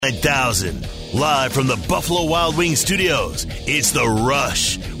9000. Live from the Buffalo Wild Wings studios, it's The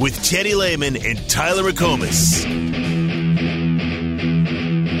Rush with Teddy Lehman and Tyler McComas.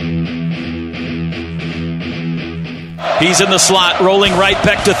 He's in the slot, rolling right,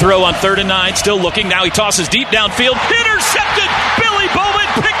 Beck to throw on 3rd and 9, still looking. Now he tosses deep downfield. Intercepted! Billy Bowman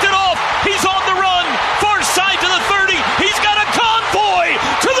picked it off. He's on the run. Far side to the 30. He's got a convoy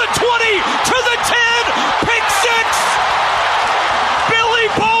to the 20, to the 10. Pick six! Billy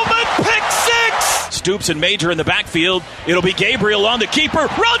Bowman, pick six! Stoops and Major in the backfield. It'll be Gabriel on the keeper.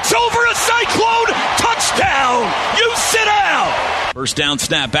 Runs over a Cyclone. Touchdown! You sit down! First down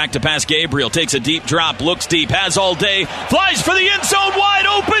snap, back to pass. Gabriel takes a deep drop, looks deep, has all day, flies for the end zone, wide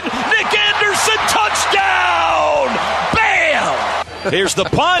open. Nick Anderson, touchdown! Bam! Here's the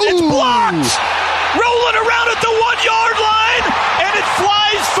punt. It's blocked. Rolling around at the 1-yard line, and it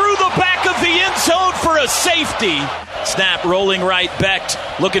flies through the back of the end zone for a safety. Snap, rolling right, Becht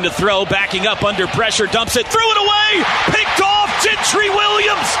looking to throw, backing up under pressure, dumps it, threw it away, picked off Gentry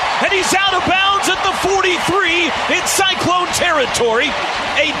Williams, and he's out of bounds at the 43 in Cyclone territory.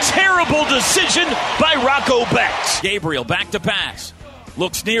 A terrible decision by Rocco Becht. Gabriel back to pass,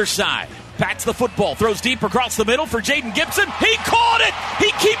 looks near side, pats the football, throws deep across the middle for Jaden Gibson. He caught it.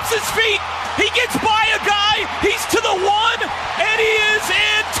 He keeps his feet. He gets by a guy. He's to the 1, and he is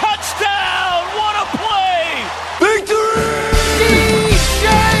in. Touchdown. What a play. Victory! DJ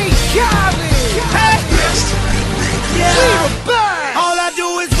Khaled! Yeah. All I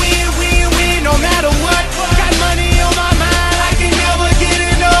do is win, win, win, no matter what. Got money on my mind, I can never get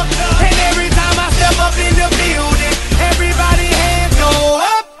enough. And every time I step up in the building, everybody hands go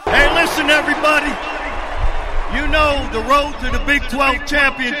up. Hey, listen, everybody. You know the road to the Big 12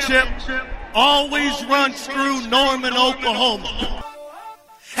 championship always runs through Norman, Oklahoma.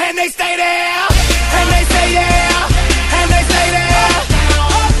 And they stay there, and they stay there, and they stay there.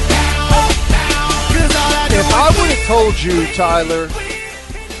 If I would have told you, Tyler,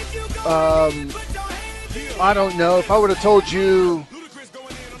 I don't know, if I would have told you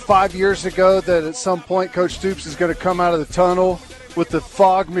 5 years ago that at some point Coach Stoops is going to come out of the tunnel with the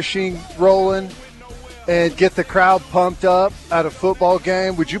fog machine rolling and get the crowd pumped up at a football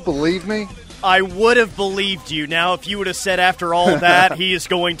game, would you believe me? I would have believed you. Now, if you would have said after all that he is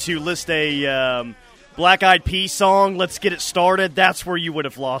going to list a Black Eyed Peas song, Let's Get It Started, that's where you would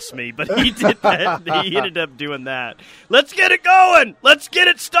have lost me. But he did that. He ended up doing that. Let's get it going. Let's get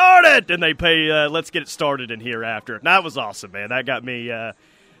it started. And they pay Let's Get It Started in here after. That was awesome, man. That got me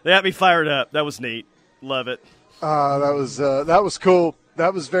fired up. That was neat. Love it. That was cool.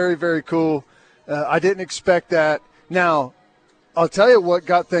 That was very, very cool. I didn't expect that. Now, I'll tell you what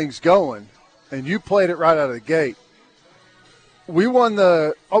got things going. And you played it right out of the gate. We won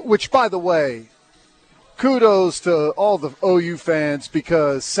which, by the way, kudos to all the OU fans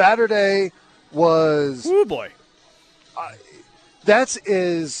because Saturday was. Oh, boy. That's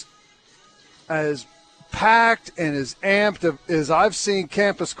as packed and as amped as I've seen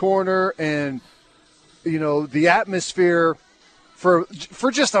Campus Corner and, you know, the atmosphere for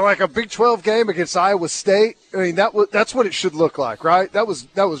just like a Big 12 game against Iowa State. I mean, that's what it should look like, right? That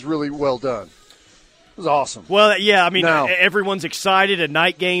was really well done. It was awesome. Well, yeah, I mean, everyone's excited. A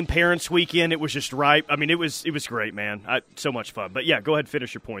night game, parents' weekend. It was just right. I mean, it was great, man. So much fun. But, yeah, go ahead and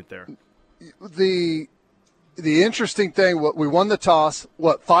finish your point there. The interesting thing, we won the toss.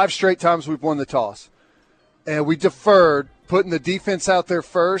 5 straight times we've won the toss. And we deferred, putting the defense out there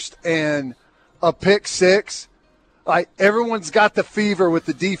first, and a pick six. Like, everyone's got the fever with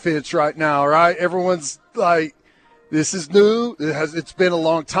the defense right now, right? Everyone's like, this is new. It's been a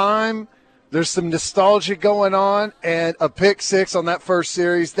long time. There's some nostalgia going on, and a pick six on that first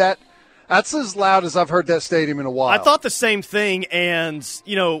series, that's as loud as I've heard that stadium in a while. I thought the same thing, and,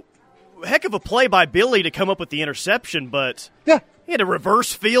 you know, heck of a play by Billy to come up with the interception, but yeah, he had a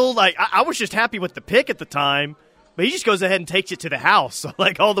reverse field. I was just happy with the pick at the time, but he just goes ahead and takes it to the house,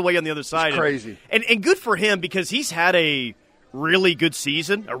 like all the way on the other side. It's crazy. And good for him because he's had a really good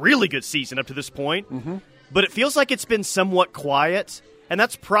season up to this point, but it feels like it's been somewhat quiet. And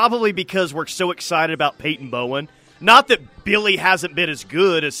that's probably because we're so excited about Peyton Bowen. Not that Billy hasn't been as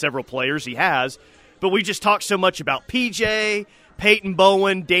good as several players he has, but we just talked so much about PJ, Peyton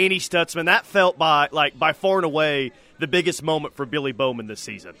Bowen, Danny Stutzman. That felt by far and away the biggest moment for Billy Bowman this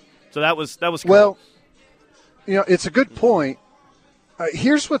season. So that was cool. Well, you know, it's a good point.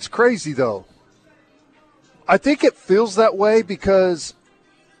 Here's what's crazy, though. I think it feels that way because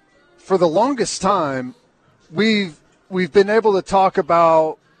for the longest time we've been able to talk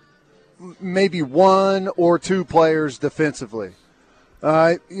about maybe 1 or 2 players defensively.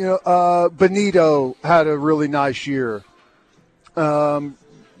 Benito had a really nice year.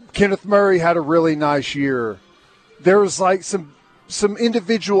 Kenneth Murray had a really nice year. There was like some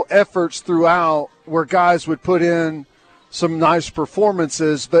individual efforts throughout where guys would put in some nice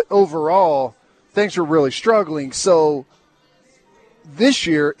performances, but overall things are really struggling. So this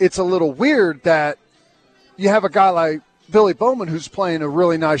year it's a little weird that you have a guy like Billy Bowman who's playing a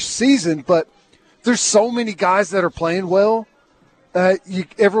really nice season, but there's so many guys that are playing well.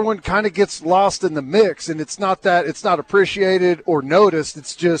 Everyone kind of gets lost in the mix, and it's not that it's not appreciated or noticed.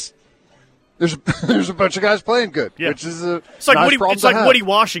 It's just there's a bunch of guys playing good, which is it's like Woody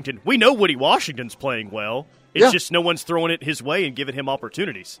Washington. We know Woody Washington's playing well. It's just no one's throwing it his way and giving him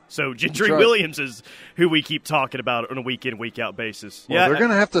opportunities. So Gentry Williams is who we keep talking about on a week-in, week-out basis. Well, they're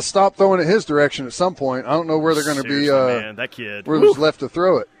going to have to stop throwing it his direction at some point. I don't know where they're going to be. Man, that kid. Where there's left to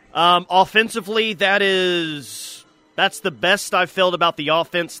throw it. Offensively, that's the best I've felt about the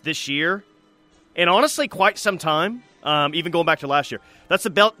offense this year, and honestly, quite some time. Even going back to last year, that's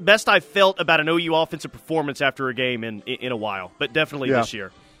the best I've felt about an OU offensive performance after a game in a while. But definitely this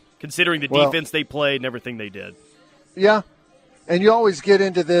year, considering the defense they played and everything they did. Yeah, and you always get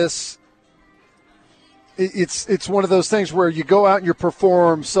into this. It's one of those things where you go out and you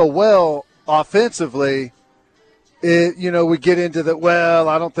perform so well offensively. We get into that. Well,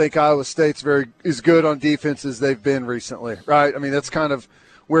 I don't think Iowa State's as good on defense as they've been recently, right? I mean, that's kind of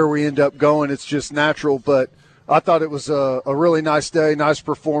where we end up going. It's just natural. But I thought it was a really nice day, nice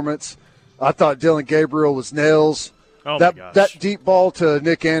performance. I thought Dylan Gabriel was nails. Oh my gosh. That deep ball to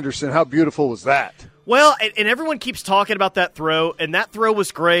Nick Anderson, how beautiful was that? Well, and everyone keeps talking about that throw, and that throw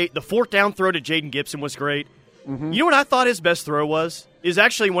was great. The fourth down throw to Jaden Gibson was great. Mm-hmm. You know what I thought his best throw was? Is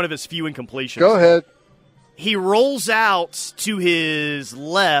actually one of his few incompletions. Go ahead. He rolls out to his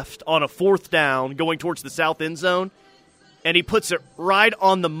left on a fourth down going towards the south end zone, and he puts it right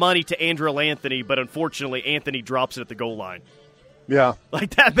on the money to Andrell Anthony, but unfortunately Anthony drops it at the goal line. Yeah.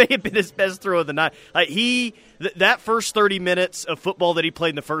 Like, that may have been his best throw of the night. Like, that first 30 minutes of football that he played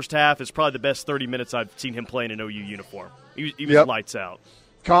in the first half is probably the best 30 minutes I've seen him play in an OU uniform. He was lights out.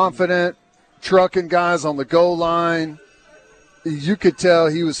 Confident, trucking guys on the goal line. You could tell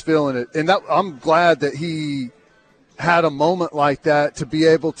he was feeling it. And I'm glad that he had a moment like that to be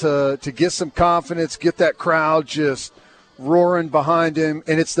able to get some confidence, get that crowd just roaring behind him.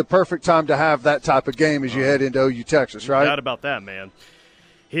 And it's the perfect time to have that type of game as you head into OU Texas, right? No doubt about that, man.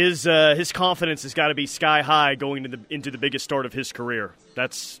 His confidence has got to be sky high going into the biggest start of his career.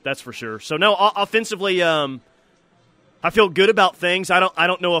 That's for sure. So, no, offensively, I feel good about things. I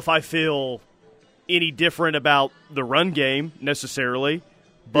don't know if I feel any different about the run game necessarily,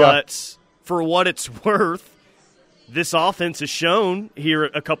 but for what it's worth, this offense has shown here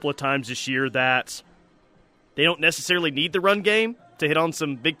a couple of times this year that they don't necessarily need the run game to hit on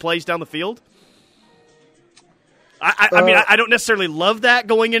some big plays down the field. I mean, I don't necessarily love that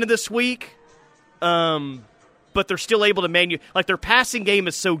going into this week, but they're still able to their passing game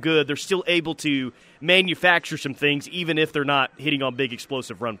is so good, they're still able to manufacture some things even if they're not hitting on big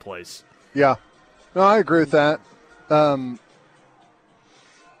explosive run plays. Yeah. No, I agree with that.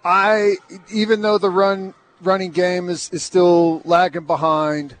 Even though the running game is still lagging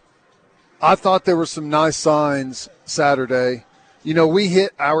behind, I thought there were some nice signs Saturday. We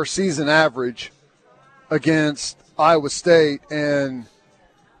hit our season average against Iowa State, and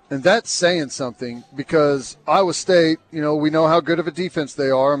that's saying something because Iowa State, we know how good of a defense they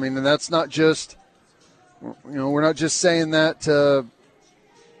are. I mean, and that's not just, we're not just saying that to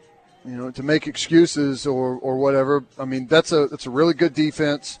make excuses or whatever. I mean, that's a really good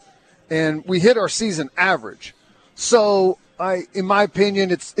defense, and we hit our season average. So, in my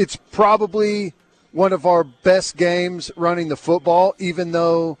opinion, it's probably one of our best games running the football, even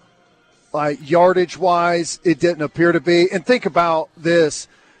though, yardage-wise, it didn't appear to be. And think about this,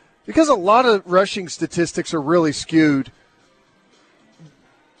 because a lot of rushing statistics are really skewed.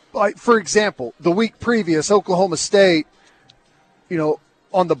 Like, for example, the week previous, Oklahoma State,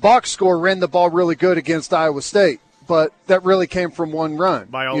 on the box score, ran the ball really good against Iowa State, but that really came from one run.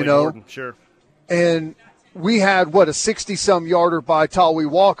 By Ollie Gordon, sure. And we had, a 60-some yarder by Tawee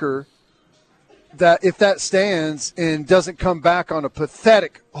Walker that if that stands and doesn't come back on a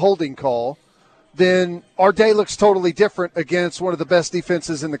pathetic holding call, then our day looks totally different against one of the best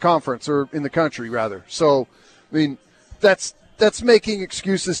defenses in the conference, or in the country, rather. So, I mean, that's making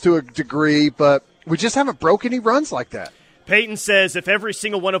excuses to a degree, but we just haven't broke any runs like that. Peyton says, if every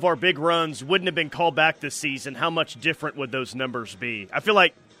single one of our big runs wouldn't have been called back this season, how much different would those numbers be? I feel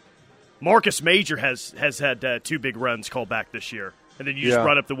like Marcus Major has had 2 big runs called back this year. And then you just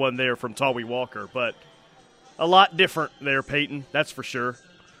brought up the one there from Tawee Walker. But a lot different there, Peyton. That's for sure.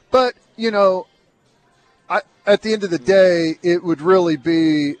 But, at the end of the day, it would really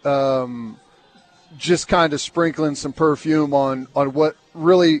be just kind of sprinkling some perfume on what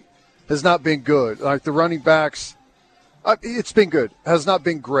really has not been good. Like the running backs, it's been good. Has not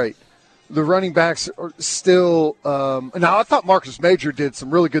been great. The running backs are still now I thought Marcus Major did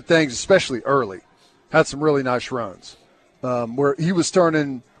some really good things, especially early. Had some really nice runs where he was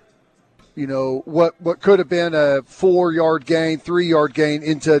turning, what could have been a 4-yard gain, 3-yard gain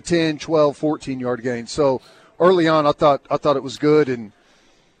into a 10, 12, 14-yard gain. So early on, I thought it was good, and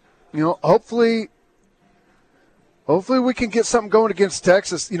hopefully we can get something going against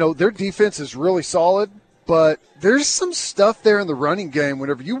Texas. Their defense is really solid, but there's some stuff there in the running game.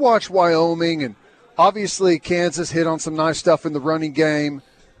 Whenever you watch Wyoming, and obviously Kansas hit on some nice stuff in the running game,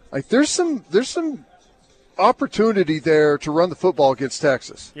 like there's some opportunity there to run the football against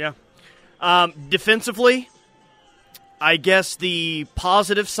Texas. Yeah. Defensively, I guess the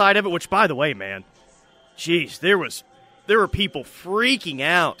positive side of it, which, by the way, man, geez, there were people freaking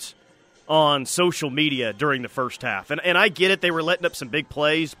out on social media during the first half. And I get it, they were letting up some big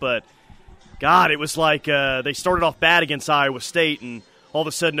plays, but, God, it was like they started off bad against Iowa State, and all of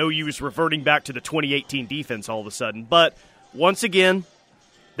a sudden OU was reverting back to the 2018 defense all of a sudden. But, once again,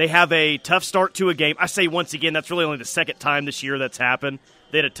 they have a tough start to a game. I say once again, that's really only the second time this year that's happened.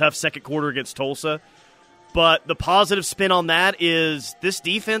 They had a tough second quarter against Tulsa. But the positive spin on that is this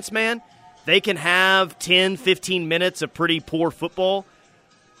defense, man, they can have 10, 15 minutes of pretty poor football,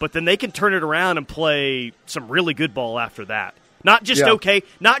 but then they can turn it around and play some really good ball after that. Not just okay,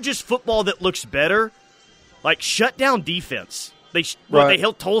 not just football that looks better, like shut down defense. They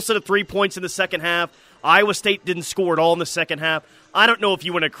held Tulsa to 3 points in the second half. Iowa State didn't score at all in the second half. I don't know if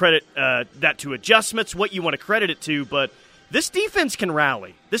you want to credit that to adjustments, what you want to credit it to, but this defense can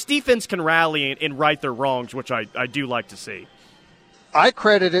rally. This defense can rally and right their wrongs, which I do like to see. I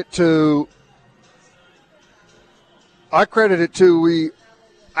credit it to we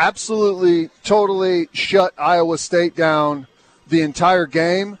absolutely, totally shut Iowa State down the entire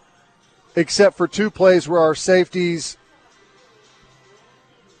game, except for 2 plays where our safeties,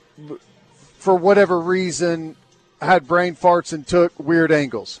 for whatever reason, had brain farts and took weird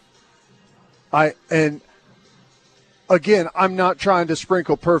angles. And again, I'm not trying to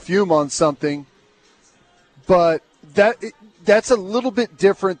sprinkle perfume on something, but that's a little bit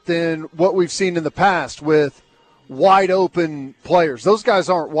different than what we've seen in the past with wide open players. Those guys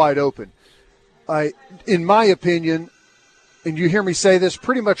aren't wide open. In my opinion, and you hear me say this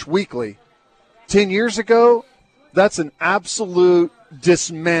pretty much weekly, 10 years ago, that's an absolute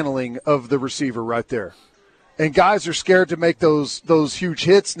dismantling of the receiver right there. And guys are scared to make those huge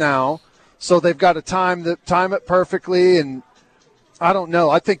hits now, so they've got to time it perfectly. And I don't know.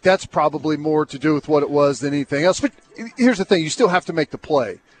 I think that's probably more to do with what it was than anything else. But here's the thing: you still have to make the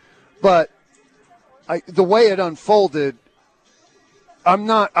play. But the way it unfolded, I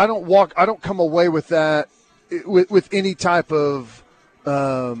don't come away with that with any type of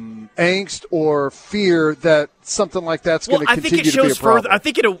angst or fear that something like that's going to continue to be a problem. I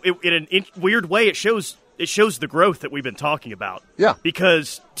think in a weird way it shows the growth that we've been talking about. Yeah.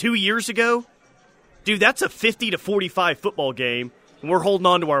 Because 2 years ago, dude, that's a 50-45 football game, and we're holding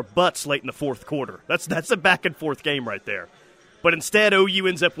on to our butts late in the fourth quarter. That's a back-and-forth game right there. But instead, OU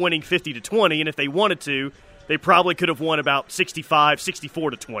ends up winning 50-20, and if they wanted to, they probably could have won about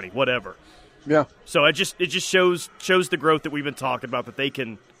 64-20, whatever. Yeah. So it just shows the growth that we've been talking about, that they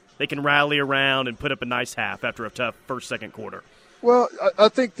can rally around and put up a nice half after a tough first, second quarter. Well, I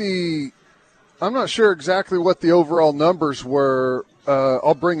think I'm not sure exactly what the overall numbers were.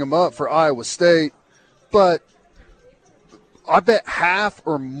 I'll bring them up for Iowa State, but I bet half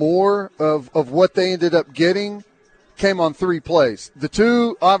or more of what they ended up getting came on 3 plays. The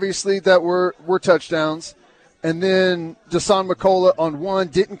 2, obviously, that were touchdowns, and then Dasan McCullough on 1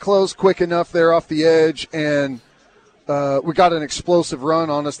 didn't close quick enough there off the edge, and we got an explosive run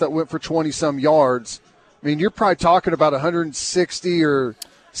on us that went for 20-some yards. I mean, you're probably talking about 160 or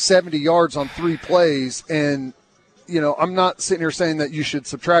 70 yards on 3 plays, and, I'm not sitting here saying that you should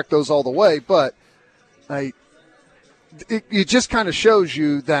subtract those all the way, but it just kind of shows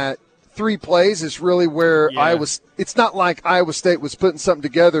you that 3 plays is really where it's not like Iowa State was putting something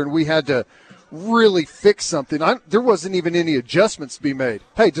together and we had to really fix something. There wasn't even any adjustments to be made.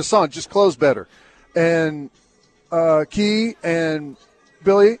 Hey, Dasan, just close better. And Key and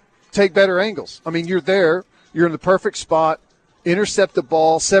Billy, take better angles. I mean, you're there. You're in the perfect spot. Intercept the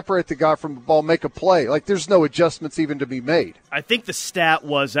ball, separate the guy from the ball, make a play. Like, there's no adjustments even to be made. I think the stat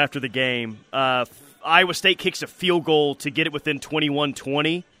was after the game, Iowa State kicks a field goal to get it within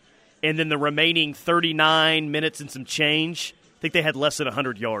 21-20, and then the remaining 39 minutes and some change, I think they had less than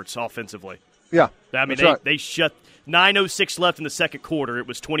 100 yards offensively. Yeah. I mean, right. they shut 9:06 left in the second quarter. It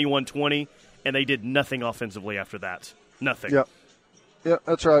was 21-20, and they did nothing offensively after that. Nothing. Yep. Yep,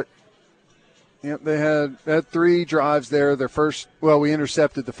 that's right. Yep, they had 3 drives there. Their first, we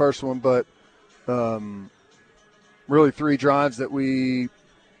intercepted the first one, but really 3 drives that we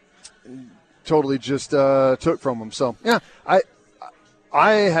totally just took from them. So, yeah, I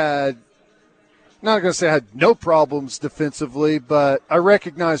had – not going to say I had no problems defensively, but I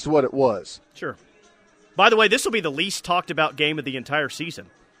recognized what it was. Sure. By the way, this will be the least talked about game of the entire season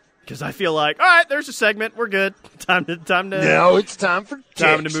because I feel like, all right, there's a segment. We're good. Time to. Now it's time for Texas.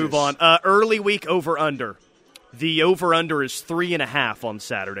 Time to move on. Early week over-under. The over-under is 3.5 on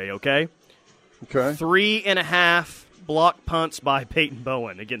Saturday, okay? Okay. 3.5 block punts by Peyton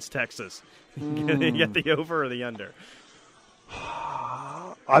Bowen against Texas. You get the over or the under?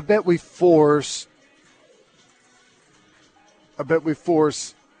 I bet we force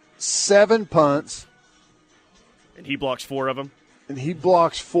 7 punts. And he blocks 4 of them? And he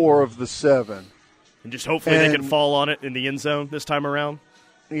blocks 4 of the 7. And just hopefully they can fall on it in the end zone this time around?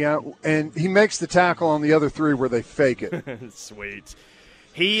 Yeah, and he makes the tackle on the other 3 where they fake it. Sweet.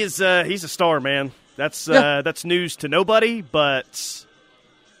 He's a star, man. That's news to nobody, but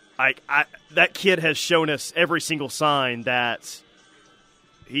that kid has shown us every single sign that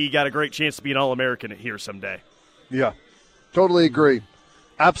he got a great chance to be an All-American here someday. Yeah, totally agree.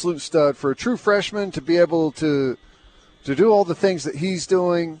 Absolute stud for a true freshman to be able to do all the things that he's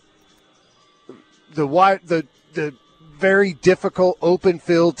doing. The very difficult open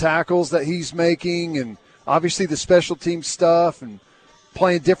field tackles that he's making, and obviously the special team stuff and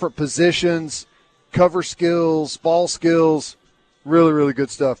playing different positions, cover skills, ball skills. Really, really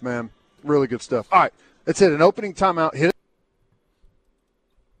good stuff, man. Really good stuff. All right, that's it. An opening timeout. Hit it.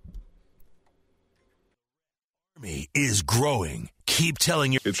 Army is growing. Keep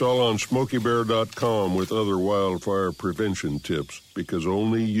telling your... It's all on SmokeyBear.com with other wildfire prevention tips because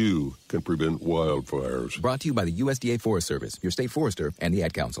only you can prevent wildfires. Brought to you by the USDA Forest Service, your state forester, and the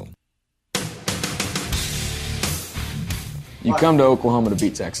Ad Council. You come to Oklahoma to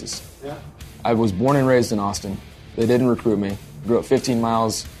beat Texas. Yeah. I was born and raised in Austin. They didn't recruit me. Grew up 15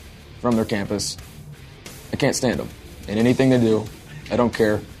 miles from their campus. I can't stand them. And anything they do, I don't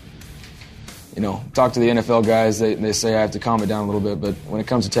care. You know, talk to the NFL guys, they say I have to calm it down a little bit, but when it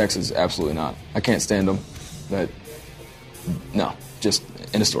comes to Texas, absolutely not. I can't stand them. But, no, just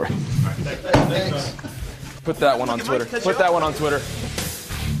end of story. Thanks. Put that one on Twitter. Put that one on Twitter.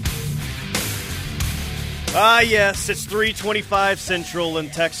 Yes, it's 3:25 Central,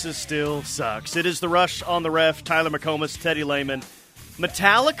 and Texas still sucks. It is The Rush on the Ref. Tyler McComas, Teddy Lehman.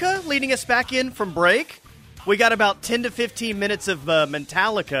 Metallica leading us back in from break. We got about 10 to 15 minutes of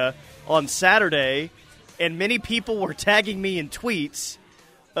Metallica on Saturday, and many people were tagging me in tweets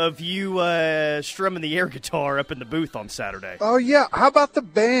of you strumming the air guitar up in the booth on Saturday. Oh, yeah. How about the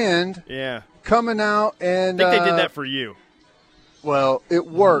band coming out? And I think they did that for you. Well, it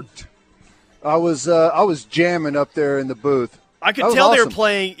worked. I was jamming up there in the booth. I could tell they were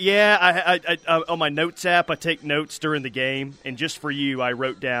playing. Yeah, I on my notes app, I take notes during the game, and just for you, I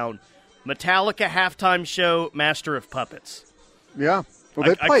wrote down Metallica halftime show, Master of Puppets. Yeah,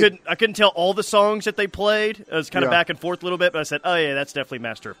 well, I couldn't tell all the songs that they played. It was kind of back and forth a little bit, but I said, oh yeah, that's definitely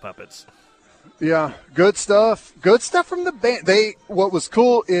Master of Puppets. Yeah, good stuff. Good stuff from the band. What was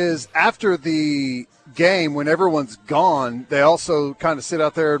cool is after the game, when everyone's gone, they also kind of sit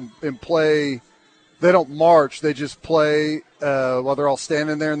out there and play. They don't march; they just play while they're all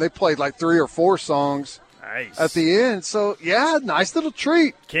standing there, and they played like 3 or 4 songs at the end. So yeah, nice little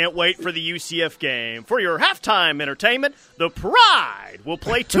treat. Can't wait for the UCF game. For your halftime entertainment, the Pride will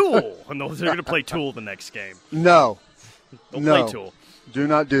play Tool, and they're going to play Tool the next game. No, they'll play Tool. Do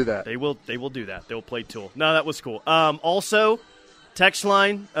not do that. They will do that. They will play Tool. No, that was cool. Also, text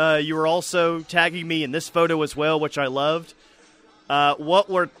line, you were also tagging me in this photo as well, which I loved. What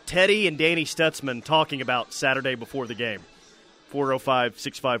were Teddy and Danny Stutzman talking about Saturday before the game?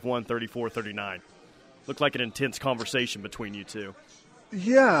 405-651-3439. Looked like an intense conversation between you two.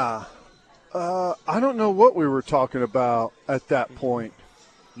 Yeah. I don't know what we were talking about at that point.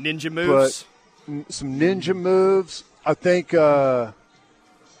 Ninja moves? But some ninja moves. I think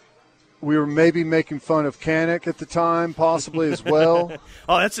we were maybe making fun of Kanak at the time, possibly as well.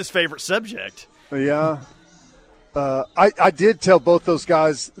 Oh, that's his favorite subject. Yeah. I did tell both those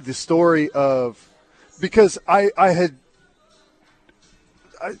guys the story of – because I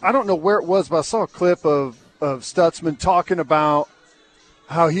don't know where it was, but I saw a clip of Stutzman talking about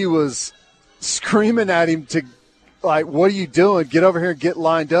how he was screaming at him like, what are you doing? Get over here and get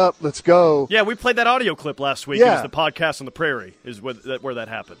lined up. Let's go. Yeah, we played that audio clip last week. Yeah. It was the podcast on the prairie is where that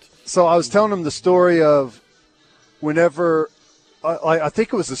happened. So I was telling him the story of whenever I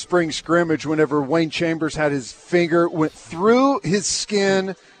think it was the spring scrimmage, whenever Wayne Chambers had his finger, went through his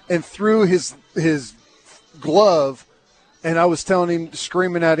skin and through his glove, and I was telling him,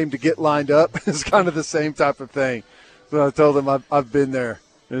 screaming at him to get lined up. It's kind of the same type of thing. So I told him I've been there.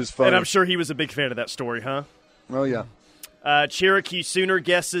 It was funny. And I'm sure he was a big fan of that story, huh? Oh, yeah. Cherokee Sooner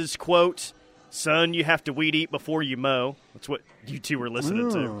guesses, quote, "Son, you have to weed eat before you mow." That's what you two were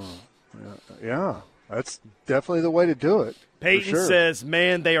listening to. Yeah, that's definitely the way to do it. Peyton says,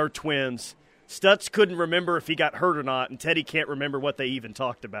 "Man, they are twins. Stutz couldn't remember if he got hurt or not, and Teddy can't remember what they even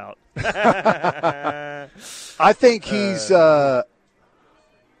talked about." I think he's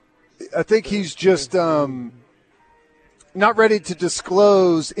just not ready to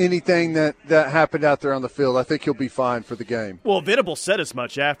disclose anything that happened out there on the field. I think he'll be fine for the game. Well, Venable said as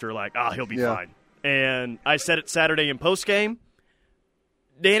much after, like, he'll be fine. And I said it Saturday in postgame.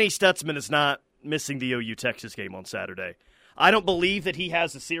 Danny Stutzman is not missing the OU Texas game on Saturday. I don't believe that he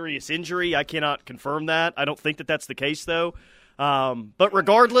has a serious injury. I cannot confirm that. I don't think that that's the case, though. But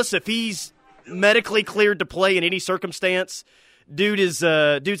regardless, if he's medically cleared to play in any circumstance, dude's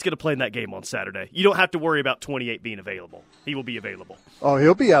going to play in that game on Saturday. You don't have to worry about 28 being available. He will be available. Oh,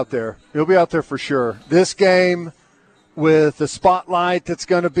 he'll be out there. He'll be out there for sure. This game, with the spotlight that's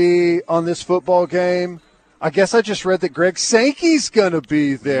going to be on this football game, I guess I just read that Greg Sankey's going to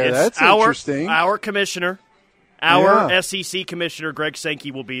be there. That's interesting. Our commissioner, SEC commissioner, Greg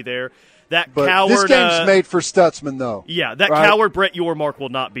Sankey, will be there. This game's made for Stutzman, though. Yeah, coward Brett Yormark will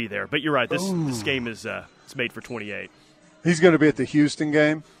not be there. But you're right. This game is it's made for 28. He's going to be at the Houston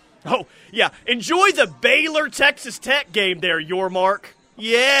game. Oh, yeah. Enjoy the Baylor-Texas Tech game there, Yormark.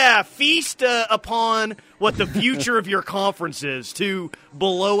 Yeah, feast upon what the future of your conference is. Two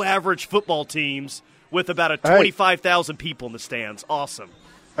below-average football teams with about 25,000 people in the stands. Awesome.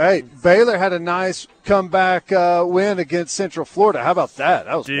 Hey, Baylor had a nice comeback win against Central Florida. How about that?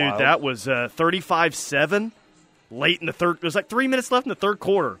 That was wild. That was 35-7 late in the third. It was like 3 minutes left in the third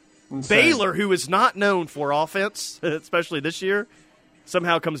quarter. Insane. Baylor, who is not known for offense, especially this year,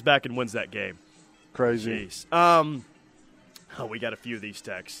 somehow comes back and wins that game. Crazy. Jeez. We got a few of these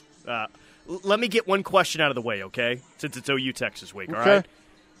texts. Let me get one question out of the way, okay? Since it's OU Texas week, all right?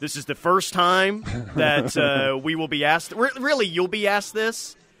 This is the first time that we will be asked. Really, you'll be asked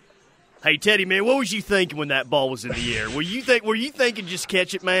this. Hey, Teddy, man, what was you thinking when that ball was in the air? Were you thinking just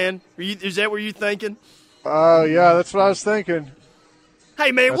catch it, man? Is that what you're thinking? Yeah, that's what I was thinking.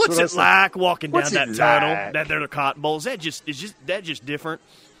 Hey, man, what's it like walking down that tunnel? That there the Cotton Bowl? Is that just different?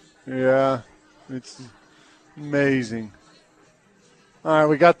 Yeah, it's amazing. All right,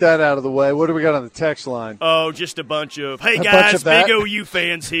 we got that out of the way. What do we got on the text line? Oh, just a bunch of, hey, guys, big OU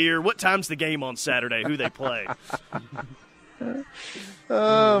fans here. What time's the game on Saturday? Who they play?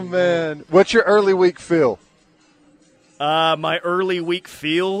 Oh, man. What's your early week feel? My early week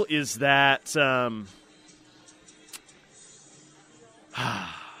feel is that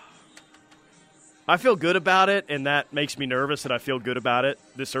I feel good about it, and that makes me nervous that I feel good about it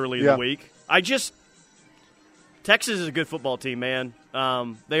this early in the week. Texas is a good football team, man.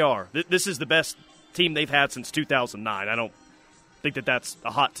 They are. This is the best team they've had since 2009. I don't think that that's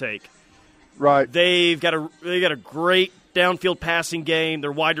a hot take. Right. They've got a great downfield passing game.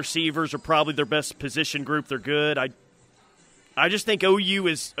 Their wide receivers are probably their best position group. They're good. I just think OU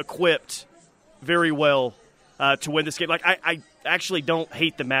is equipped very well to win this game. Like I actually don't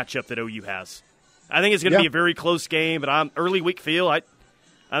hate the matchup that OU has. I think it's going to be a very close game, but I'm early week feel. I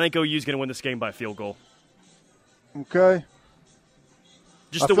think OU is going to win this game by a field goal. Okay.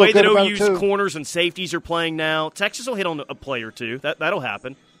 Just the way that OU's corners and safeties are playing now. Texas will hit on a play or two. That'll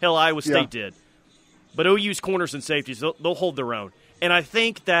happen. Hell, Iowa State did. But OU's corners and safeties, they'll hold their own. And I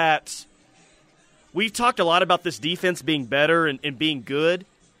think that we've talked a lot about this defense being better and being good,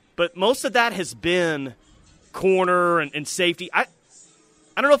 but most of that has been corner and safety. I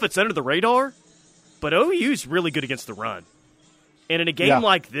don't know if it's under the radar, but OU's really good against the run. And in a game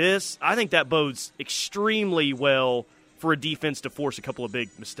like this, I think that bodes extremely well for a defense to force a couple of big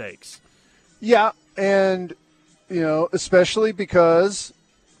mistakes. Yeah, and, especially because,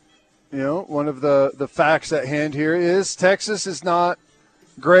 one of the facts at hand here is Texas is not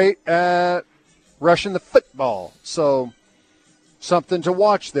great at rushing the football. So something to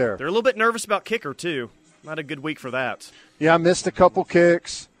watch there. They're a little bit nervous about kicker, too. Not a good week for that. Yeah, I missed a couple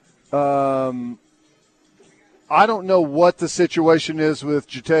kicks. I don't know what the situation is with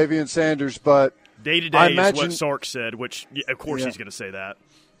Jatavian Sanders, but day-to-day is what Sark said, which, of course, he's going to say that.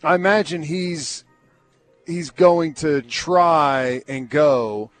 I imagine he's he's going to try and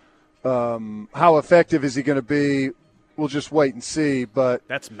go. How effective is he going to be? We'll just wait and see. But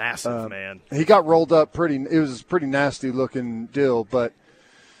that's massive, man. He got rolled up it was a pretty nasty looking deal. But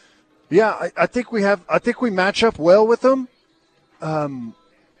yeah, I think we match up well with them.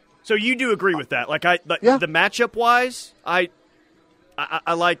 So you do agree with that? The matchup wise, I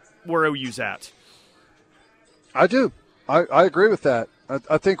like where OU's at. I do. I agree with that.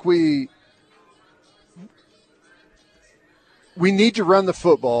 I think we need to run the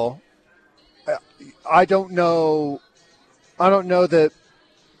football. I don't know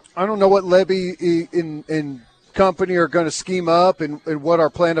what Levy and company are going to scheme up and what our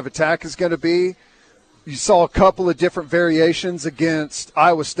plan of attack is going to be. You saw a couple of different variations against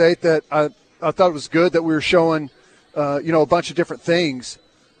Iowa State that I thought was good that we were showing, a bunch of different things,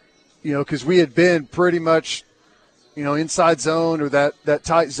 because we had been pretty much, inside zone or that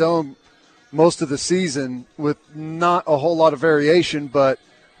tight zone most of the season with not a whole lot of variation, but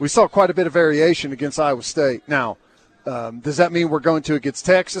we saw quite a bit of variation against Iowa State. Now, does that mean we're going to against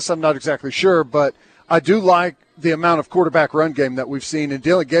Texas? I'm not exactly sure, but I do like the amount of quarterback run game that we've seen, and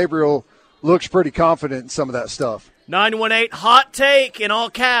Dylan Gabriel looks pretty confident in some of that stuff. 918 hot take in all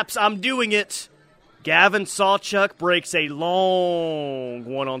caps. I'm doing it. Gavin Sawchuk breaks a long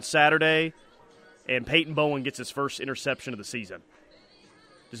one on Saturday, and Peyton Bowen gets his first interception of the season.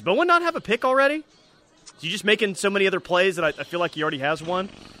 Does Bowen not have a pick already? Is he just making so many other plays that I feel like he already has one?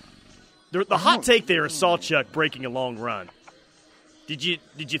 The hot take there is Sawchuk breaking a long run. Did you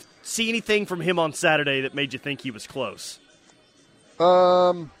see anything from him on Saturday that made you think he was close?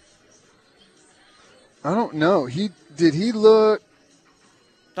 I don't know. Did he look?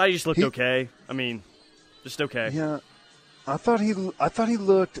 I thought he just looked okay. I mean, just okay. Yeah, I thought he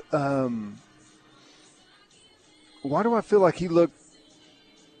looked. Why do I feel like he looked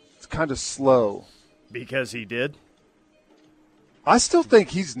kind of slow? Because he did. I still think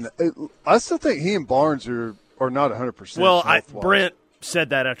he and Barnes are not 100%. Well, Brent said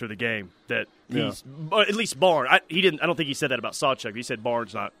that after the game that he's at least Barnes. I don't think he said that about Sawchuk. He said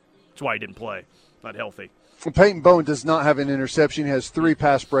Barnes not. That's why he didn't play. Not healthy. Well, Peyton Bowen does not have an interception. He has 3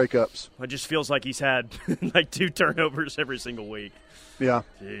 pass breakups. It just feels like he's had like 2 turnovers every single week. Yeah.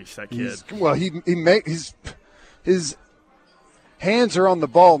 Jeez, that kid. His hands are on the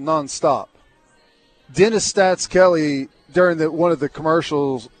ball nonstop. Dennis Stats Kelly during one of the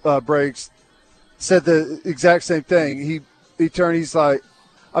commercials breaks said the exact same thing. He turned. He's like,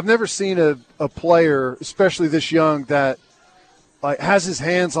 I've never seen a player, especially this young, that has his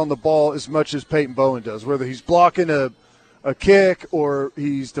hands on the ball as much as Peyton Bowen does, whether he's blocking a kick or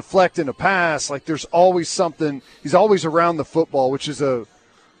he's deflecting a pass. Like, there's always something. He's always around the football, which is a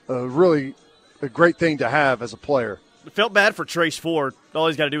really a great thing to have as a player. It felt bad for Trace Ford. All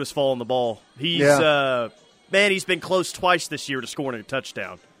he's got to do is fall on the ball. He's been close twice this year to scoring a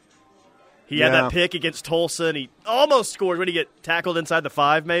touchdown. He had that pick against Tulsa, and he almost scored when he get tackled inside the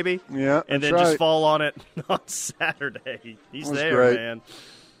 5, maybe. Yeah, and then just fall on it on Saturday. He's there, great. Man.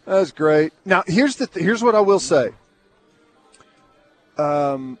 That was great. Now, here's what I will say.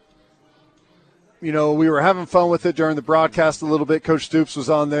 We were having fun with it during the broadcast a little bit. Coach Stoops was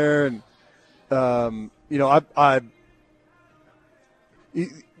on there, and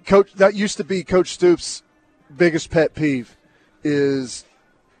Coach, that used to be Coach Stoops' biggest pet peeve is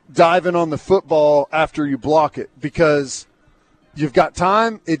diving on the football after you block it, because you've got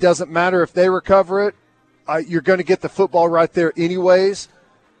time. It doesn't matter if they recover it. You're going to get the football right there anyways.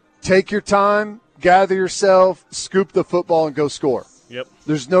 Take your time, gather yourself, scoop the football, and go score. Yep.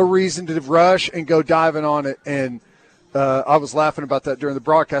 There's no reason to rush and go diving on it, and I was laughing about that during the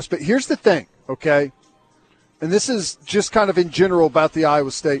broadcast. But here's the thing, okay? And this is just kind of in general about the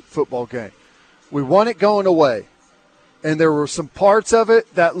Iowa State football game. We won it going away, and there were some parts of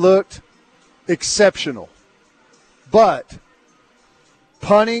it that looked exceptional. But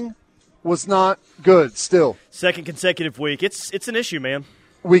punting was not good still. Second consecutive week. It's an issue, man.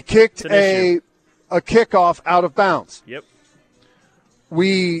 We kicked a kickoff out of bounds. Yep.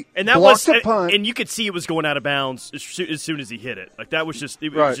 And that blocked a punt. And you could see it was going out of bounds as soon as he hit it. Like, that was just –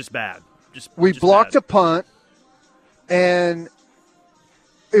 it was just bad. We blocked a punt, and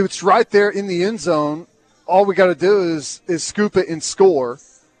it's right there in the end zone. All we got to do is scoop it and score,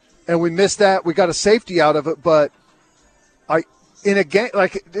 and we missed that. We got a safety out of it, but in a game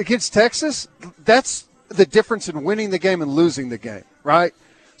like against Texas, that's the difference in winning the game and losing the game, right?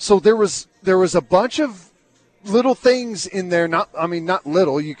 So there was a bunch of little things in there. Not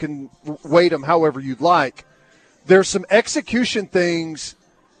little. You can weight them however you'd like. There's some execution things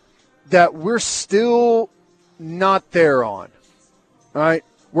that we're still not there on, right?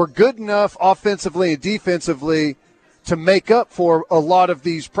 we're good enough offensively and defensively to make up for a lot of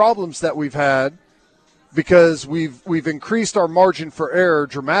these problems that we've had because we've increased our margin for error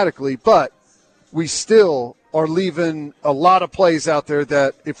dramatically, but we still are leaving a lot of plays out there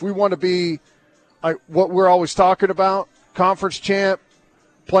that if we want to be what we're always talking about, conference champ,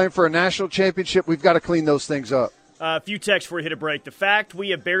 playing for a national championship, we've got to clean those things up. A few texts before we hit a break. The fact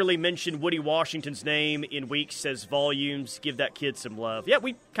we have barely mentioned Woody Washington's name in weeks says volumes. Give that kid some love. Yeah,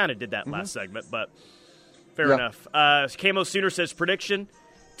 we kind of did that last segment, but fair enough. Camo Sooner says prediction.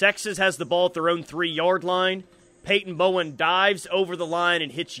 Texas has the ball at their own 3-yard line. Peyton Bowen dives over the line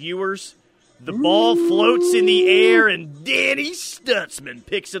and hits Ewers. The ball floats in the air, and Danny Stutzman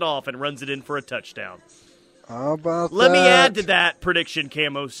picks it off and runs it in for a touchdown. How about Let me add to that prediction,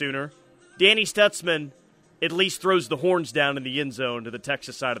 Camo Sooner. Danny Stutzman at least throws the horns down in the end zone to the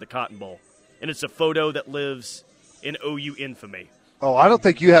Texas side of the Cotton Bowl. And it's a photo that lives in OU infamy. Oh, I don't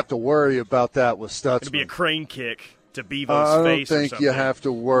think you have to worry about that with Stutzman. It'll be a crane kick to Bevo's face. I don't think you have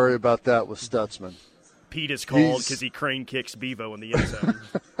to worry about that with Stutzman. Pete is called because he crane kicks Bevo in the end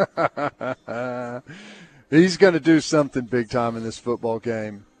zone. He's going to do something big time in this football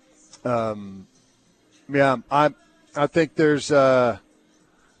game. Yeah, I think there's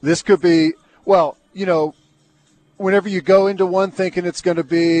this could be, well, you know, whenever you go into one thinking it's going to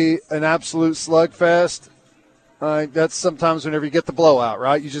be an absolute slugfest, that's sometimes whenever you get the blowout,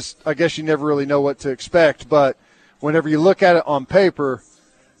 right? I guess you never really know what to expect, but whenever you look at it on paper,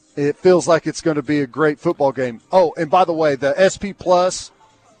 it feels like it's going to be a great football game. Oh, and by the way, the SP Plus,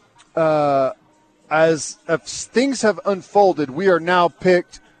 as things have unfolded, we are now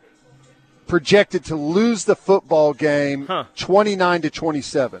projected to lose the football game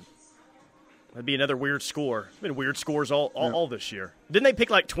 29-27. That'd be another weird score. It's been weird scores all this year. Didn't they pick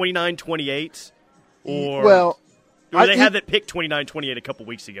like 29-28? Or they had that pick 29-28 a couple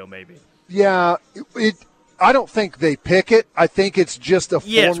weeks ago, maybe. Yeah, I don't think they pick it. I think it's just a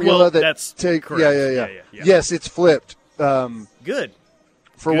formula that's correct. Yeah. Yes, it's flipped. Good.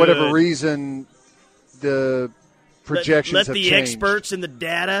 For whatever reason, the projections have changed. Let the experts and the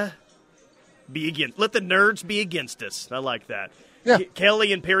data be against. Let the nerds be against us. I like that. Yeah.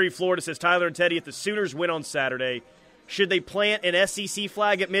 Kelly in Perry, Florida says, Tyler and Teddy, if the Sooners win on Saturday, should they plant an SEC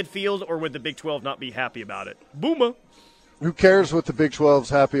flag at midfield, or would the Big 12 not be happy about it? Boomer. Who cares what the Big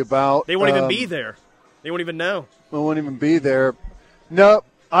 12's happy about? They won't even be there. They won't even know. They won't even be there. No,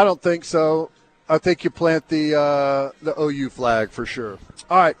 I don't think so. I think you plant the OU flag for sure.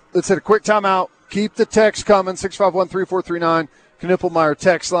 All right, let's hit a quick timeout. Keep the text coming, 651-3439, Knippelmeyer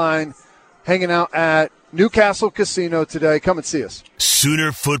text line. Hanging out at Newcastle Casino today. Come and see us.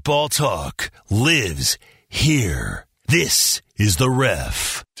 Sooner football talk lives here. This is The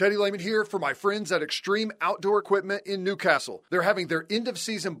Ref. Teddy Lehman here for my friends at Extreme Outdoor Equipment in Newcastle. They're having their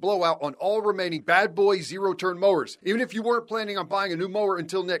end-of-season blowout on all remaining Bad Boy zero-turn mowers. Even if you weren't planning on buying a new mower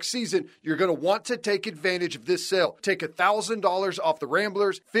until next season, you're going to want to take advantage of this sale. Take $1,000 off the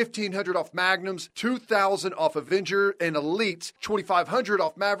Ramblers, $1,500 off Magnums, $2,000 off Avenger and Elites, $2,500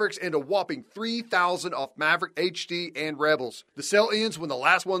 off Mavericks, and a whopping $3,000 off Maverick HD and Rebels. The sale ends when the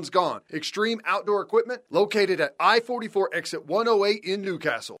last one's gone. Extreme Outdoor Equipment, located at I-44 exit 108 in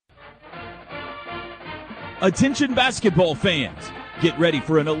Newcastle. Attention basketball fans. Get ready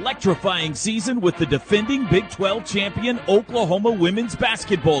for an electrifying season with the defending Big 12 champion Oklahoma women's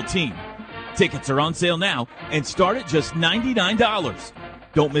basketball team. Tickets are on sale now and start at just $99.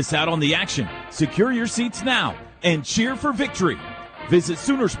 Don't miss out on the action. Secure your seats now and cheer for victory. Visit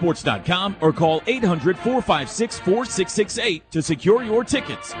Soonersports.com or call 800-456-4668 to secure your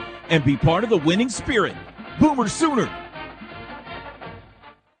tickets and be part of the winning spirit. Boomer Sooner!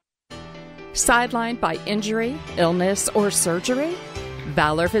 Sidelined by injury, illness, or surgery?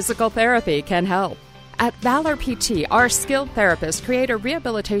 Valor Physical Therapy can help. At Valor PT, our skilled therapists create a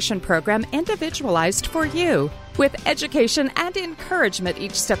rehabilitation program individualized for you, with education and encouragement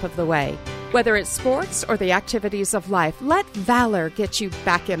each step of the way. Whether it's sports or the activities of life, let Valor get you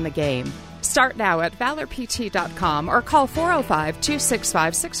back in the game. Start now at valorpt.com or call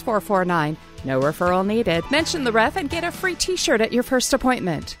 405-265-6449. No referral needed. Mention the ref and get a free t-shirt at your first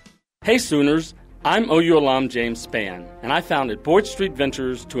appointment. Hey Sooners, I'm OU alum James Spann, and I founded Boyd Street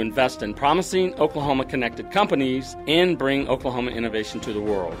Ventures to invest in promising Oklahoma-connected companies and bring Oklahoma innovation to the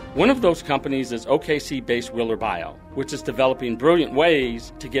world. One of those companies is OKC-based Wheeler Bio, which is developing brilliant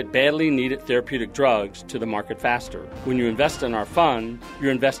ways to get badly needed therapeutic drugs to the market faster. When you invest in our fund, you're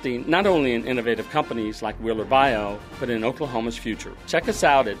investing not only in innovative companies like Wheeler Bio, but in Oklahoma's future. Check us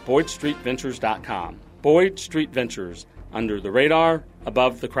out at BoydStreetVentures.com. Boyd Street Ventures, under the radar,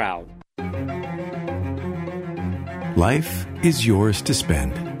 above the crowd. Life is yours to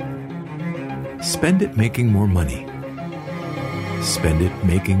spend. Spend it making more money. Spend it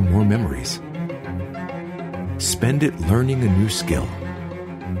making more memories. Spend it learning a new skill.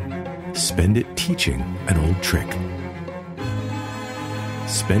 Spend it teaching an old trick.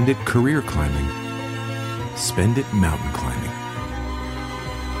 Spend it career climbing. Spend it mountain climbing.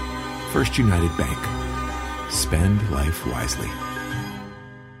 First United Bank. Spend life wisely.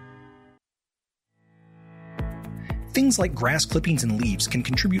 Things like grass clippings and leaves can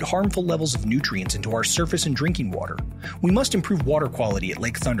contribute harmful levels of nutrients into our surface and drinking water. We must improve water quality at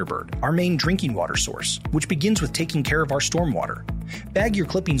Lake Thunderbird, our main drinking water source, which begins with taking care of our stormwater. Bag your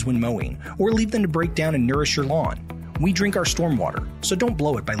clippings when mowing, or leave them to break down and nourish your lawn. We drink our stormwater, so don't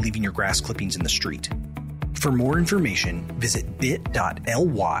blow it by leaving your grass clippings in the street. For more information, visit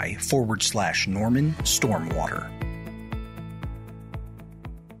bit.ly/Norman Stormwater.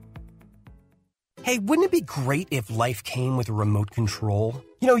 Hey, wouldn't it be great if life came with a remote control?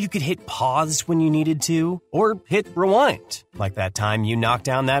 You know, you could hit pause when you needed to, or hit rewind, like that time you knocked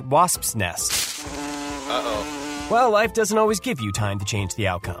down that wasp's nest. Uh-oh. Well, life doesn't always give you time to change the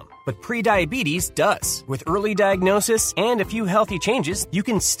outcome, but prediabetes does. With early diagnosis and a few healthy changes, you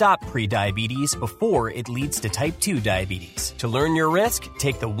can stop prediabetes before it leads to type 2 diabetes. To learn your risk,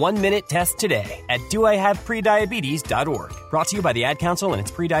 take the 1-minute test today at doihaveprediabetes.org. Brought to you by the Ad Council and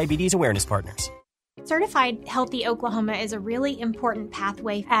its prediabetes awareness partners. Certified Healthy Oklahoma is a really important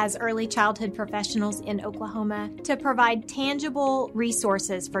pathway as early childhood professionals in Oklahoma to provide tangible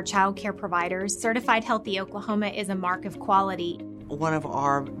resources for child care providers. Certified Healthy Oklahoma is a mark of quality. One of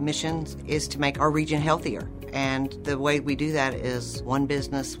our missions is to make our region healthier. And the way we do that is one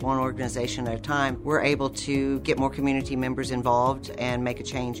business, one organization at a time. We're able to get more community members involved and make a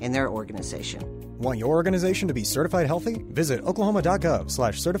change in their organization. Want your organization to be certified healthy? Visit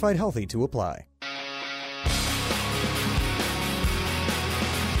oklahoma.gov/certified healthy to apply.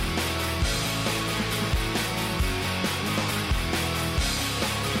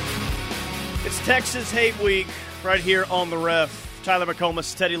 It's Texas Hate Week right here on the Ref. Tyler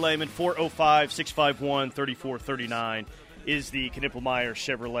McComas, Teddy Lehman, 405-651-3439 is the Knippelmeyer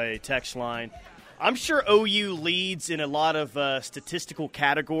Chevrolet text line. I'm sure OU leads in a lot of statistical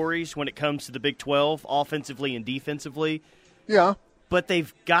categories when it comes to the Big 12, offensively and defensively. Yeah. But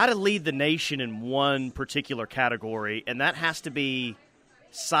they've got to lead the nation in one particular category, and that has to be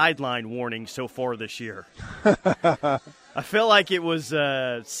sideline warning so far this year. I feel like it was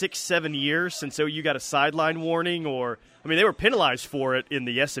 6-7 years since OU got a sideline warning, they were penalized for it in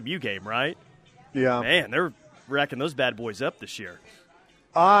the SMU game, right? Yeah. Man, they're racking those bad boys up this year.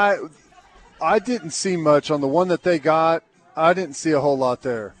 I didn't see much on the one that they got. I didn't see a whole lot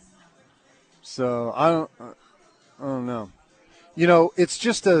there. So I don't know. You know, it's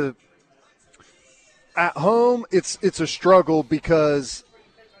just at home it's a struggle because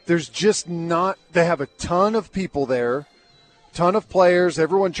there's just not – they have a ton of people there, ton of players.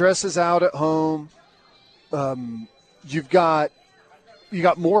 Everyone dresses out at home. You got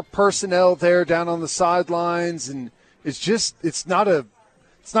more personnel there down on the sidelines, and it's not a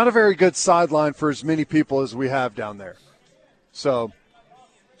very good sideline for as many people as we have down there. So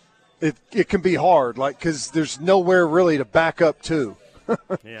it can be hard, because there's nowhere really to back up to.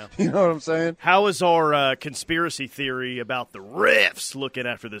 Yeah. You know what I'm saying? How is our conspiracy theory about the refs looking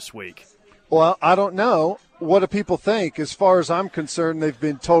after this week? Well, I don't know. What do people think? As far as I'm concerned, they've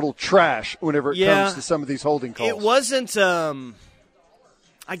been total trash whenever it comes to some of these holding calls. It wasn't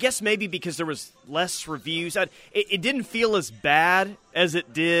I guess maybe because there was less reviews. It didn't feel as bad as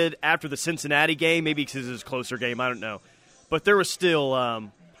it did after the Cincinnati game, maybe because it was a closer game. I don't know. But there was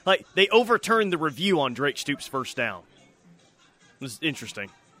still they overturned the review on Drake Stoops' first down. It was interesting.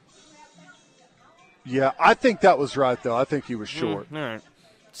 Yeah, I think that was right, though. I think he was short. All right.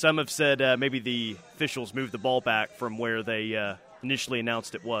 Some have said maybe the officials moved the ball back from where they initially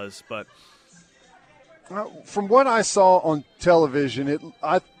announced it was. But from what I saw on television,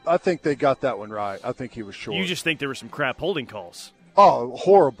 I think they got that one right. I think he was short. You just think there were some crap holding calls. Oh,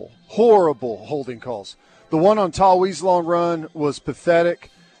 horrible holding calls. The one on Tawi's long run was pathetic.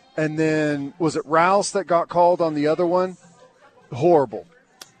 And then was it Rouse that got called on the other one? Horrible.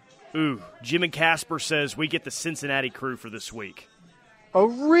 Ooh, Jim and Casper says we get the Cincinnati crew for this week. Oh,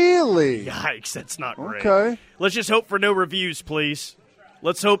 really? Yikes, that's not great. Okay. Let's just hope for no reviews, please.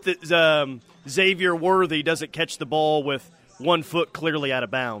 Let's hope that Xavier Worthy doesn't catch the ball with 1 foot clearly out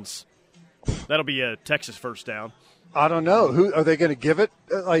of bounds. That'll be a Texas first down. I don't know. Who are they going to give it?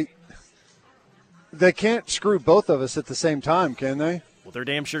 They can't screw both of us at the same time, can they? Well, they're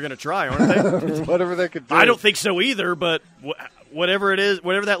damn sure going to try, aren't they? Whatever they could do. I don't think so either, but whatever it is,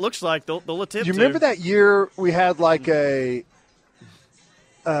 whatever that looks like, they'll attempt to. Do you remember that year we had like a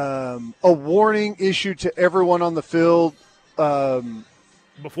warning issued to everyone on the field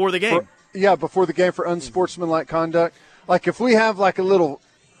before the game? Before the game for unsportsmanlike conduct. Like if we have like a little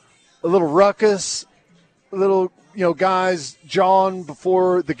ruckus, guys jawing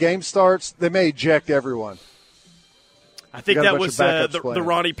before the game starts, they may eject everyone. I think that was the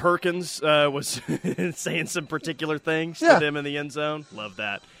Ronnie Perkins was saying some particular things to them in the end zone. Love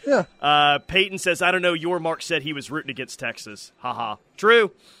that. Yeah. Peyton says, I don't know, your Mark said he was rooting against Texas. Ha.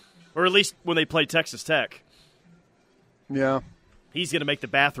 True. Or at least when they played Texas Tech. Yeah. He's going to make the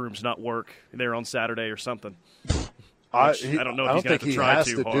bathrooms not work there on Saturday or something. I don't know if he's going to try has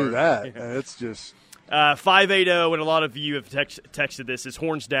too to hard. do that. It's just 580, and a lot of you have texted this. Is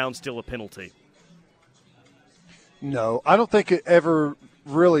horns down still a penalty? No, I don't think it ever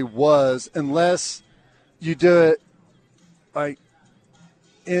really was, unless you do it like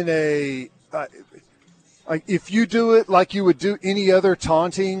in a like if you do it like you would do any other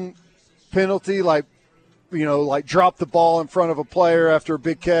taunting penalty, like drop the ball in front of a player after a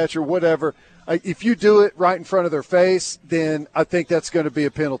big catch or whatever. If you do it right in front of their face, then I think that's going to be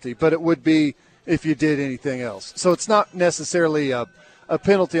a penalty. But it would be if you did anything else. So it's not necessarily a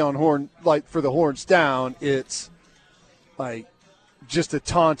penalty on horn, like for the horns down. It's like just a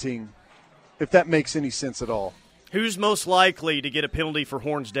taunting, if that makes any sense at all. Who's most likely to get a penalty for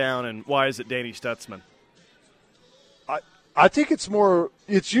horns down, and why is it Danny Stutzman? I think it's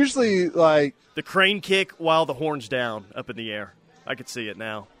usually like the crane kick while the horn's down up in the air. I could see it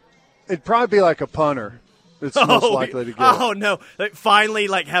now. It'd probably be like a punter that's most likely to get it. Oh, no. Finally,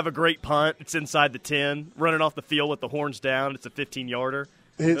 have a great punt. It's inside the 10, running off the field with the horns down. It's a 15-yarder.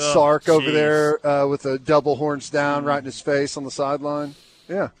 Hit Sark over there with a double horns down right in his face on the sideline.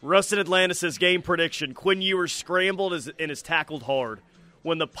 Yeah. Russ in Atlanta says, game prediction, Quinn Ewers scrambled and is tackled hard.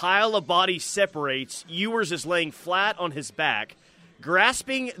 When the pile of bodies separates, Ewers is laying flat on his back,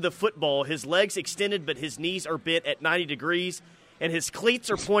 grasping the football, his legs extended but his knees are bent at 90 degrees, and his cleats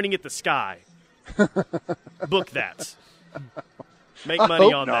are pointing at the sky. Book that. Make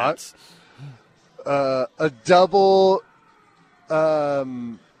money on that. A double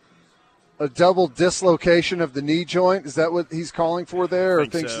dislocation of the knee joint. Is that what he's calling for there, or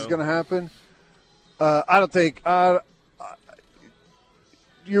thinks is going to happen? I don't think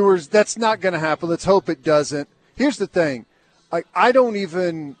Ewers. That's not going to happen. Let's hope it doesn't. Here's the thing. I know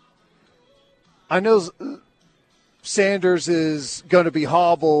Sanders is going to be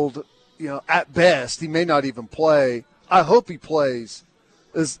hobbled, at best. He may not even play. I hope he plays.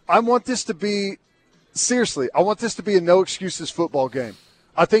 I want this to be a no-excuses football game.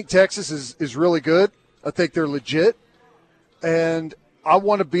 I think Texas is really good. I think they're legit. And I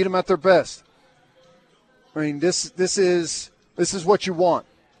want to beat them at their best. I mean, this is what you want.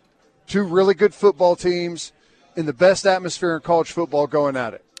 Two really good football teams in the best atmosphere in college football going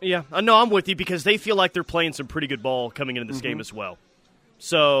at it. Yeah, no, I'm with you because they feel like they're playing some pretty good ball coming into this game as well.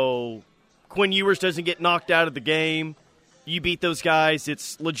 So Quinn Ewers doesn't get knocked out of the game. You beat those guys.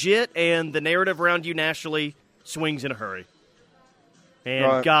 It's legit, and the narrative around you nationally swings in a hurry. And,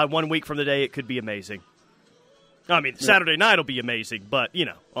 right. God, 1 week from today, it could be amazing. I mean, Saturday night will be amazing, but,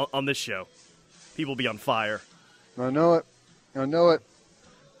 on this show, people will be on fire. I know it.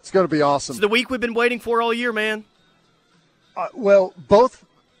 It's going to be awesome. It's the week we've been waiting for all year, man.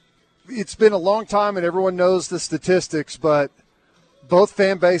 It's been a long time, and everyone knows the statistics, but both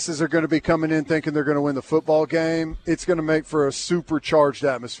fan bases are going to be coming in thinking they're going to win the football game. It's going to make for a supercharged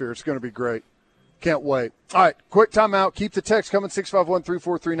atmosphere. It's going to be great. Can't wait. All right, quick timeout. Keep the text coming,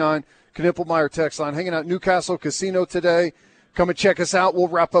 651-3439, Knippelmeyer text line. Hanging out at Newcastle Casino today. Come and check us out. We'll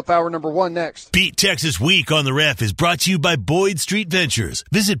wrap up hour number 1 next. Beat Texas Week on the Ref is brought to you by Boyd Street Ventures.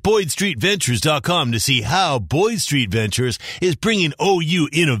 Visit BoydStreetVentures.com to see how Boyd Street Ventures is bringing OU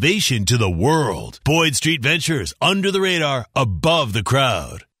innovation to the world. Boyd Street Ventures, under the radar, above the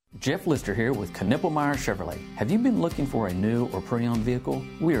crowd. Jeff Lister here with Knippelmeyer Chevrolet. Have you been looking for a new or pre-owned vehicle?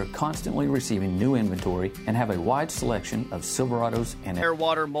 We are constantly receiving new inventory and have a wide selection of Silverados and air,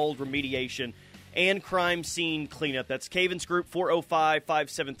 water, mold remediation, and crime scene cleanup. That's Cavens Group,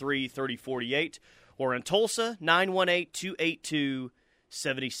 405-573-3048, or in Tulsa,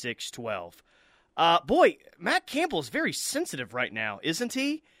 918-282-7612. Boy, Matt Campbell is very sensitive right now, isn't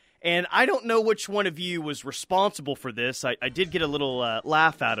he? And I don't know which one of you was responsible for this. I did get a little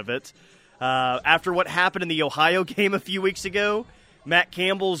laugh out of it. After what happened in the Ohio game a few weeks ago, Matt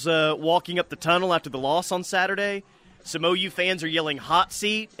Campbell's walking up the tunnel after the loss on Saturday. Some OU fans are yelling hot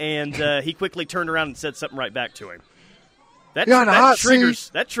seat, and he quickly turned around and said something right back to him. That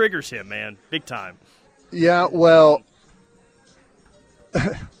triggers him, man, big time. Yeah, well,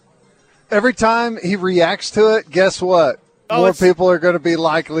 every time he reacts to it, guess what? More people are going to be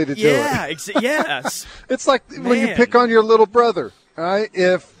likely to do it. Yes. It's like when you pick on your little brother, right?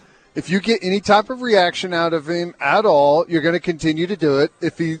 If you get any type of reaction out of him at all, you're going to continue to do it.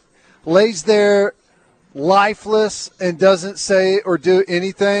 If he lays there lifeless and doesn't say or do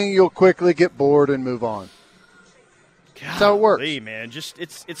anything, you'll quickly get bored and move on. That's how it works. Man,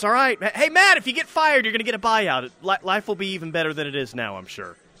 it's all right. Hey, Matt, if you get fired, you're going to get a buyout. Life will be even better than it is now, I'm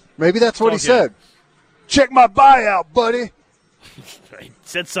sure. Maybe that's what he said. Check my buyout, buddy. He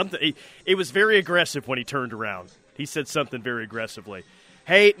said something. It was very aggressive when he turned around. He said something very aggressively.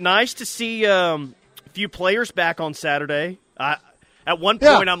 Hey, nice to see a few players back on Saturday. At one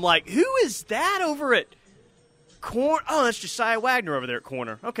point, I'm like, who is that over at corner? Oh, that's Josiah Wagner over there at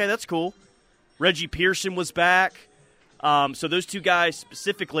corner. Okay, that's cool. Reggie Pearson was back. So those two guys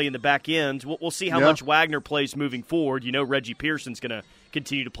specifically in the back end, we'll see how much Wagner plays moving forward. You know Reggie Pearson's going to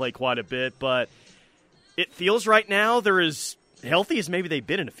continue to play quite a bit, but it feels right now they're as healthy as maybe they've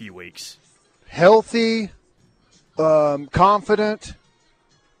been in a few weeks. Healthy, confident,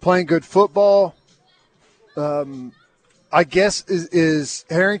 playing good football. I guess is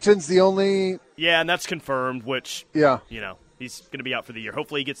Harrington's the only. Yeah, and that's confirmed. Which he's going to be out for the year.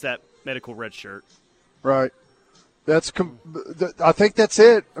 Hopefully, he gets that medical red shirt. Right. I think that's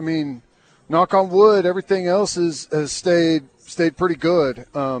it. I mean, knock on wood, everything else has stayed pretty good.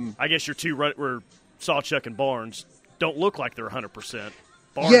 I guess your two were Sawchuk and Barnes don't look like they're 100%.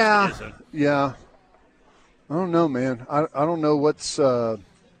 Barnes isn't. Yeah. I don't know, man. I don't know what's.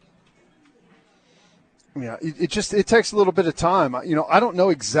 It takes a little bit of time. I don't know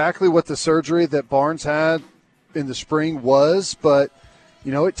exactly what the surgery that Barnes had in the spring was, but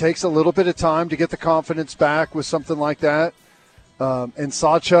it takes a little bit of time to get the confidence back with something like that. And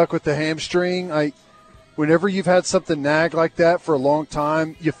Sawchuk with the hamstring, whenever you've had something nag like that for a long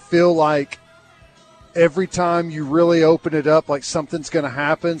time, you feel like every time you really open it up, like something's going to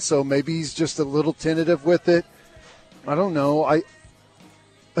happen. So maybe he's just a little tentative with it. I don't know.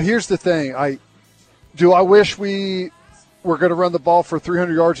 Here's the thing. Do I wish we were going to run the ball for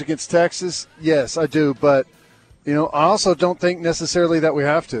 300 yards against Texas? Yes, I do. But, I also don't think necessarily that we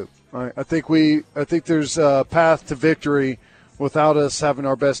have to. Right? I think there's a path to victory without us having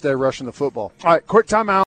our best day rushing the football. All right, quick timeout.